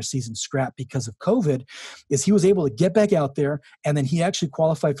having their season scrapped because of COVID. Is he was able to get back out there, and then he actually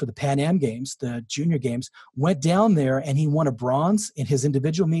qualified for the Pan Am Games, the junior games, went down there, and he won a bronze in his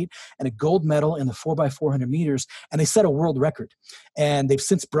individual meet and a gold medal in the 4x400 meters. And they set a world record, and they've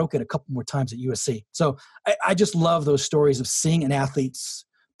since broke it a couple more times at USC. So I just love those stories of seeing an athlete's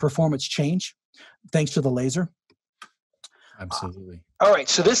performance change thanks to the laser. Absolutely. All right.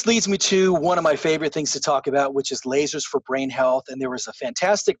 So this leads me to one of my favorite things to talk about, which is lasers for brain health. And there was a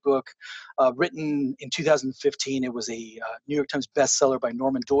fantastic book written in 2015. It was a New York Times bestseller by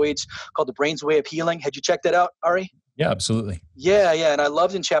Norman Doidge called The Brain's Way of Healing. Had you checked that out, Ari? Yeah, absolutely. Yeah. And I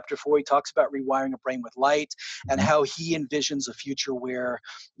loved in chapter 4, he talks about rewiring a brain with light and how he envisions a future where,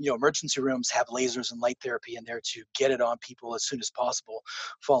 emergency rooms have lasers and light therapy in there to get it on people as soon as possible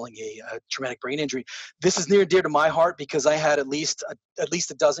following a traumatic brain injury. This is near and dear to my heart because I had at least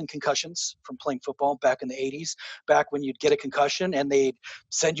a dozen concussions from playing football back in the 80s, back when you'd get a concussion and they'd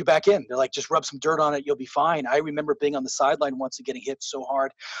send you back in. They're like, just rub some dirt on it, you'll be fine. I remember being on the sideline once and getting hit so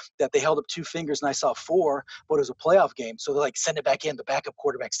hard that they held up 2 fingers and I saw 4, but it was a playoff game. So they're like, send it back in. The backup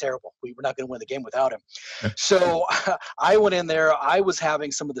quarterback's terrible. We were not going to win the game without him. So I went in there. I was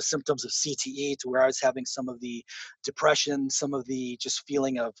having some of the symptoms of CTE, to where I was having some of the depression, some of the just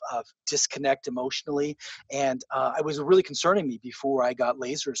feeling of disconnect emotionally. And it was really concerning me before I got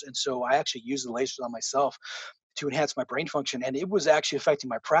lasers. And so I actually used the lasers on myself to enhance my brain function. And it was actually affecting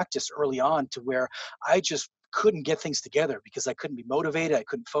my practice early on, to where I just couldn't get things together because I couldn't be motivated. I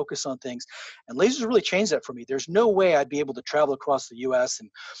couldn't focus on things. And lasers really changed that for me. There's no way I'd be able to travel across the US and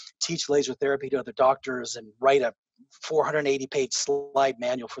teach laser therapy to other doctors and write a 480-page slide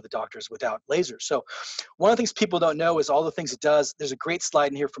manual for the doctors without lasers. So one of the things people don't know is all the things it does. There's a great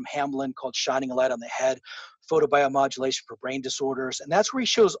slide in here from Hamlin called Shining a Light on the Head, Photobiomodulation for Brain Disorders. And that's where he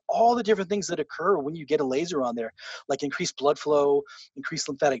shows all the different things that occur when you get a laser on there, like increased blood flow, increased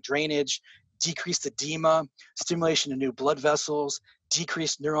lymphatic drainage, decreased edema, stimulation of new blood vessels,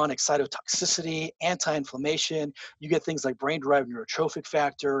 decreased neuron excitotoxicity, anti-inflammation. You get things like brain-derived neurotrophic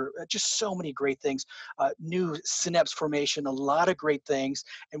factor, just so many great things, new synapse formation, a lot of great things,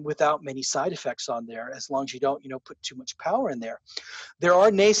 and without many side effects on there, as long as you don't, put too much power in there. There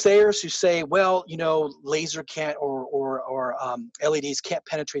are naysayers who say, well, laser can't or LEDs can't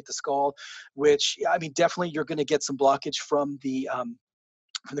penetrate the skull, which, definitely you're going to get some blockage from the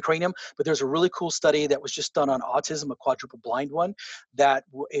from the cranium. But there's a really cool study that was just done on autism, a quadruple blind one, that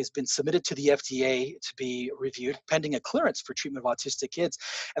has been submitted to the FDA to be reviewed pending a clearance for treatment of autistic kids.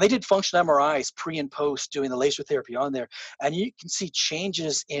 And they did functional MRIs pre and post doing the laser therapy on there. And you can see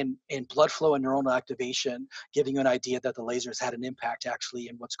changes in blood flow and neuronal activation, giving you an idea that the laser has had an impact actually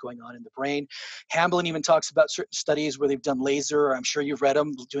in what's going on in the brain. Hamblin even talks about certain studies where they've done laser, I'm sure you've read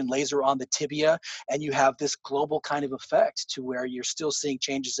them, doing laser on the tibia, and you have this global kind of effect to where you're still seeing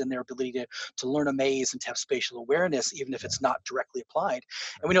changes in their ability to learn a maze and to have spatial awareness, even if it's not directly applied.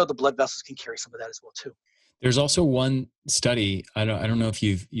 And we know the blood vessels can carry some of that as well too. There's also one study. I don't know if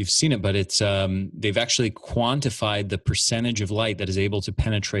you've seen it, but it's they've actually quantified the percentage of light that is able to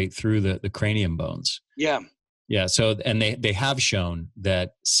penetrate through the cranium bones. Yeah. So, and they have shown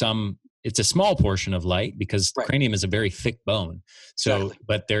that it's a small portion of light because the cranium is a very thick bone. So,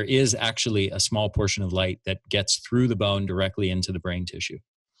 but there is actually a small portion of light that gets through the bone directly into the brain tissue.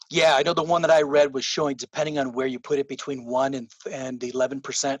 Yeah, I know the one that I read was showing, depending on where you put it, between 1 and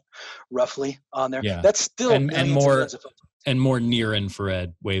 11% roughly on there. Yeah. That's still and more near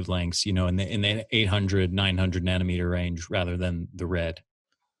infrared wavelengths, in the 800, 900 nanometer range rather than the red.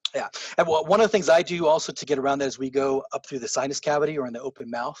 Yeah. And one of the things I do also to get around that is we go up through the sinus cavity or in the open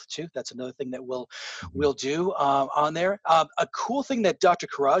mouth too. That's another thing that we'll do on there. A cool thing that Dr.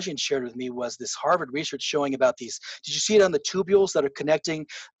 Karajian shared with me was this Harvard research showing about these. Did you see it on the tubules that are connecting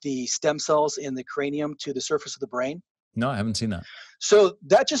the stem cells in the cranium to the surface of the brain? No, I haven't seen that. So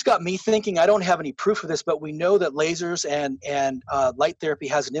that just got me thinking. I don't have any proof of this, but we know that lasers and light therapy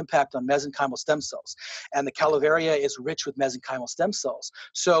has an impact on mesenchymal stem cells, and the calaveria is rich with mesenchymal stem cells.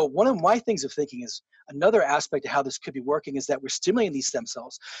 So one of my things of thinking is another aspect of how this could be working is that we're stimulating these stem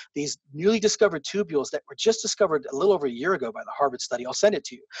cells, these newly discovered tubules that were just discovered a little over a year ago by the Harvard study. I'll send it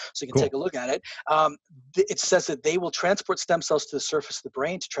to you so you can take a look at it. It says that they will transport stem cells to the surface of the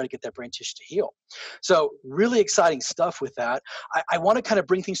brain to try to get that brain tissue to heal. So really exciting stuff with that. I want to kind of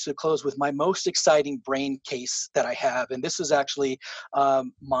bring things to a close with my most exciting brain case that I have. And this is actually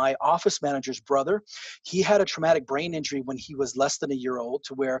my office manager's brother. He had a traumatic brain injury when he was less than a year old,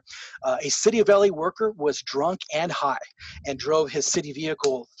 to where a City of LA worker was drunk and high and drove his city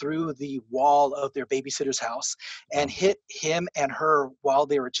vehicle through the wall of their babysitter's house and hit him and her while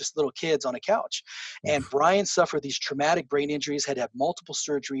they were just little kids on a couch. And Brian suffered these traumatic brain injuries, had to have multiple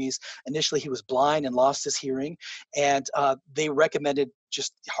surgeries. Initially, he was blind and lost his hearing. And they recommended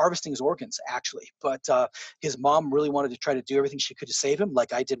just harvesting his organs, actually. But his mom really wanted to try to do everything she could to save him,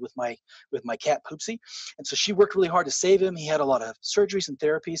 like I did with my cat Poopsie. And so she worked really hard to save him. He had a lot of surgeries and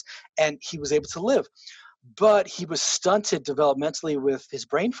therapies, and he was able to live. But he was stunted developmentally with his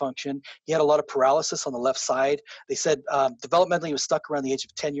brain function. He had a lot of paralysis on the left side. They said developmentally he was stuck around the age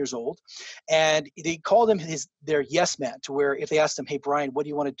of 10 years old. And they called him their yes man, to where if they asked him, hey, Brian, what do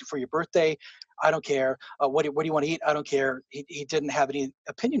you want to do for your birthday? I don't care. What do you want to eat? I don't care. He didn't have any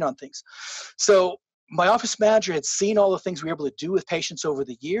opinion on things. So my office manager had seen all the things we were able to do with patients over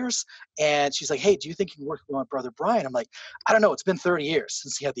the years. And she's like, hey, do you think you can work with my brother Brian? I'm like, I don't know. It's been 30 years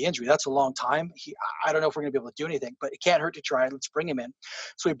since he had the injury. That's a long time. I don't know if we're going to be able to do anything, but it can't hurt to try. Let's bring him in.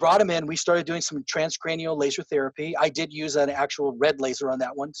 So we brought him in. We started doing some transcranial laser therapy. I did use an actual red laser on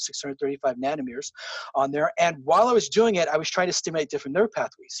that one, 635 nanometers on there. And while I was doing it, I was trying to stimulate different nerve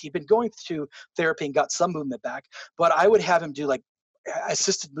pathways. He'd been going through therapy and got some movement back, but I would have him do like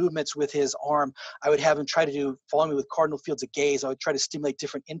assisted movements with his arm. I would have him try to follow me with cardinal fields of gaze. I would try to stimulate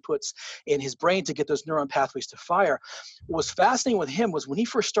different inputs in his brain to get those neuron pathways to fire. What was fascinating with him was when he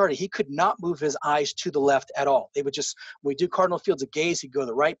first started, he could not move his eyes to the left at all. They would just, when we do cardinal fields of gaze, he'd go to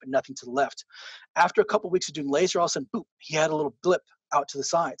the right, but nothing to the left. After a couple of weeks of doing laser, all of a sudden, boop, he had a little blip out to the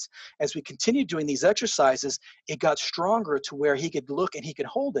sides. As we continued doing these exercises, it got stronger to where he could look and he could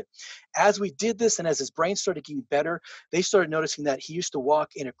hold it. As we did this and as his brain started getting better, they started noticing that he used to walk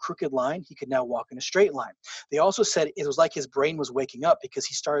in a crooked line. He could now walk in a straight line. They also said it was like his brain was waking up because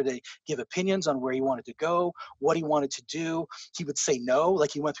he started to give opinions on where he wanted to go, what he wanted to do. He would say no,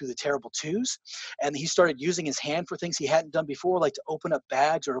 like he went through the terrible twos. And he started using his hand for things he hadn't done before, like to open up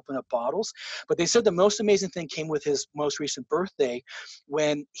bags or open up bottles. But they said the most amazing thing came with his most recent birthday,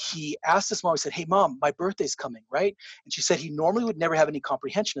 when he asked his mom, he said, hey, Mom, my birthday's coming, right? And she said he normally would never have any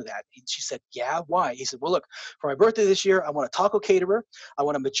comprehension of that. And she said, yeah, why? He said, well, look, for my birthday this year, I want a taco caterer, I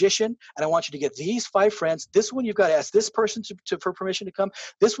want a magician, and I want you to get these 5 friends. This one, you've got to ask this person for permission to come.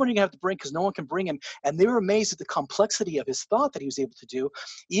 This one you're going to have to bring because no one can bring him. And they were amazed at the complexity of his thought that he was able to do.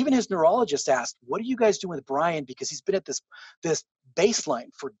 Even his neurologist asked, what are you guys doing with Brian? Because he's been at this baseline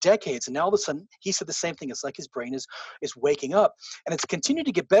for decades, and now all of a sudden he said the same thing. It's like his brain is waking up, and it's continued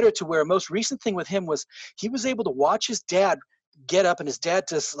to get better to where a most recent thing with him was he was able to watch his dad get up, and his dad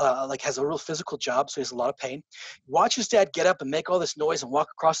just like has a real physical job, so he has a lot of pain. Watch his dad get up and make all this noise and walk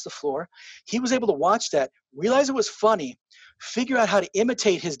across the floor. He was able to watch that, realize it was funny, figure out how to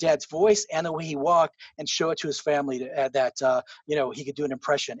imitate his dad's voice and the way he walked, and show it to his family that he could do an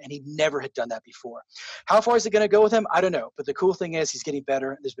impression, and he never had done that before. How far is it going to go with him? I don't know, but the cool thing is he's getting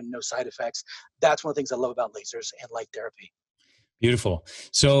better. There's been no side effects. That's one of the things I love about lasers and light therapy. Beautiful.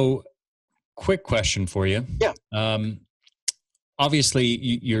 So, quick question for you. Yeah. Obviously,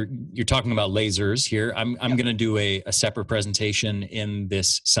 you're talking about lasers here. I'm going to do a separate presentation in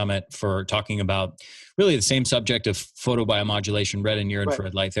this summit for talking about really the same subject of photobiomodulation, red and near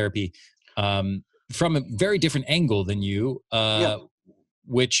infrared light therapy, from a very different angle than you,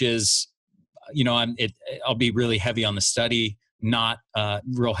 which is, I'll be really heavy on the study, not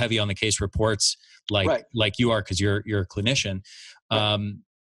real heavy on the case reports like you are, because you're a clinician,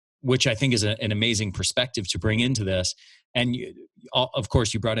 which I think is an amazing perspective to bring into this. And of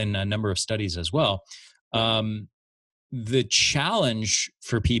course, you brought in a number of studies as well. The challenge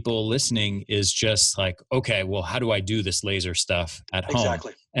for people listening is just like, okay, well, how do I do this laser stuff at home?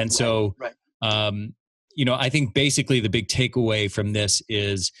 Exactly. And so, I think basically the big takeaway from this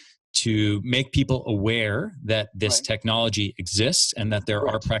is to make people aware that this technology exists, and that there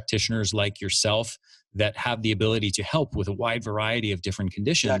are practitioners like yourself that have the ability to help with a wide variety of different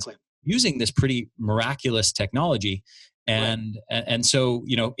conditions using this pretty miraculous technology. And so,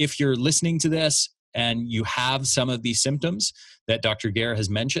 if you're listening to this and you have some of these symptoms that Dr. Gair has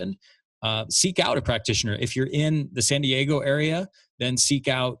mentioned, seek out a practitioner. If you're in the San Diego area, then seek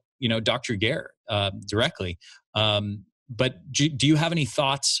out, Dr. Gair directly. But do you have any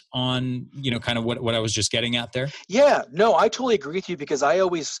thoughts on, kind of what I was just getting at there? Yeah, no, I totally agree with you, because I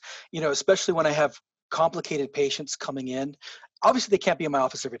always, especially when I have complicated patients coming in, obviously they can't be in my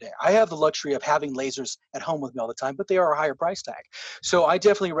office every day. I have the luxury of having lasers at home with me all the time, but they are a higher price tag. So I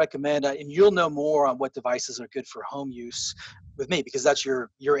definitely recommend, and you'll know more on what devices are good for home use with me, because that's your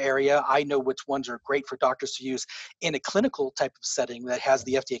area. I know which ones are great for doctors to use in a clinical type of setting that has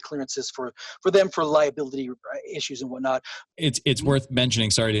the FDA clearances for them for liability issues and whatnot. It's worth mentioning,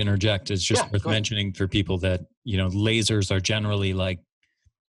 sorry to interject, it's just worth mentioning for people that, lasers are generally like,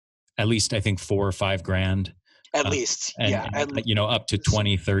 at least I think $4,000 or $5,000. At least, up to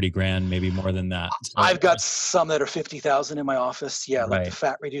 20, 30 grand, maybe more than that. So, I've got some that are 50,000 in my office. Yeah, like the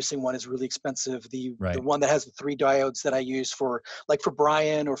fat reducing one is really expensive. The one that has the 3 diodes that I use for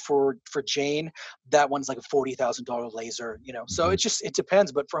Brian or for Jane, that one's like a $40,000 laser. So it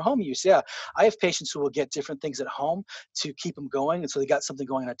depends. But for home use, I have patients who will get different things at home to keep them going, and so they got something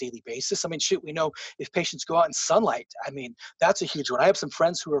going on a daily basis. I mean, shoot, we know if patients go out in sunlight, I mean, that's a huge one. I have some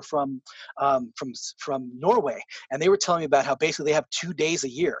friends who are from Norway. And they were telling me about how basically they have 2 days a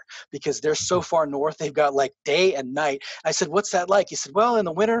year because they're so far north. They've got like day and night. I said, what's that like? He said, well, in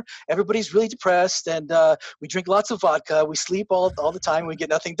the winter, everybody's really depressed, and we drink lots of vodka. We sleep all the time, and we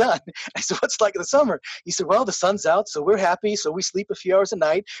get nothing done. I said, what's it like in the summer? He said, well, the sun's out, so we're happy. So we sleep a few hours a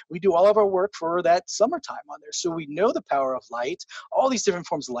night. We do all of our work for that summertime on there. So we know the power of light. All these different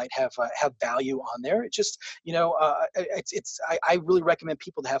forms of light have value on there. It just, I really recommend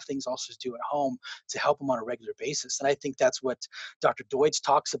people to have things also to do at home to help them on a regular basis. And I think that's what Dr. Deutsch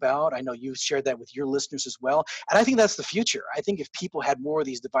talks about. I know you've shared that with your listeners as well. And I think that's the future. I think if people had more of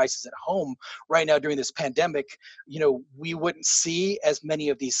these devices at home right now during this pandemic, we wouldn't see as many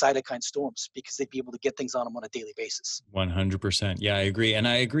of these cytokine storms because they'd be able to get things on them on a daily basis. 100%. Yeah, I agree. And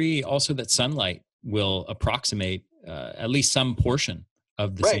I agree also that sunlight will approximate at least some portion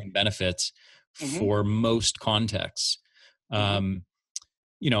of the same benefits for most contexts.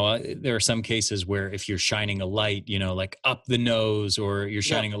 There are some cases where if you're shining a light, like up the nose, or you're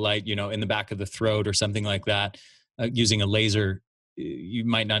shining a light, in the back of the throat or something like that, using a laser, you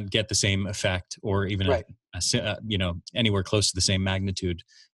might not get the same effect, or even anywhere close to the same magnitude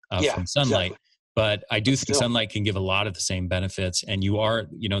from sunlight. Exactly. But I do think sunlight can give a lot of the same benefits. And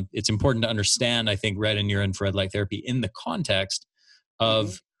it's important to understand, I think, red and near infrared light therapy in the context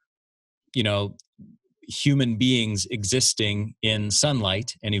of, human beings existing in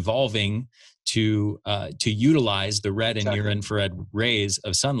sunlight and evolving to utilize the red and near infrared rays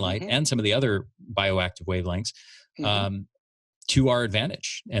of sunlight and some of the other bioactive wavelengths to our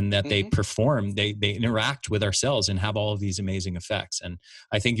advantage, and that they perform, they interact with our cells and have all of these amazing effects. And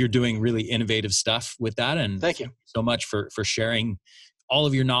I think you're doing really innovative stuff with that. And thank you so much for sharing all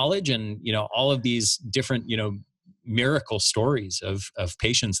of your knowledge and, all of these different, miracle stories of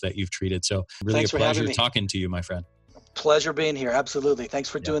patients that you've treated. So really a pleasure talking to you, my friend. Pleasure being here. Absolutely. Thanks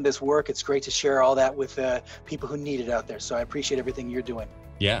for doing this work. It's great to share all that with people who need it out there. So I appreciate everything you're doing.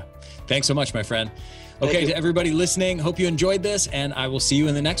 Yeah. Thanks so much, my friend. Okay, to everybody listening, hope you enjoyed this, and I will see you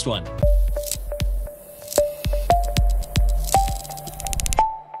in the next one.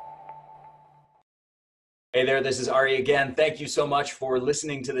 Hey there, this is Ari again. Thank you so much for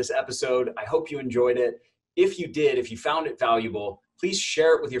listening to this episode. I hope you enjoyed it. If you did, if you found it valuable, please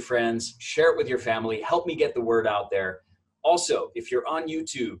share it with your friends, share it with your family, help me get the word out there. Also, if you're on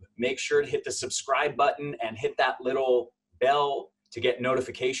YouTube, make sure to hit the subscribe button and hit that little bell to get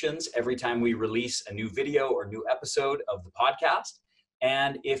notifications every time we release a new video or new episode of the podcast.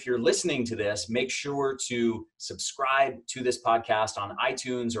 And if you're listening to this, make sure to subscribe to this podcast on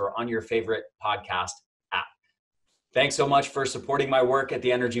iTunes or on your favorite podcast app. Thanks so much for supporting my work at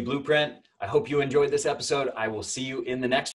the Energy Blueprint. I hope you enjoyed this episode. I will see you in the next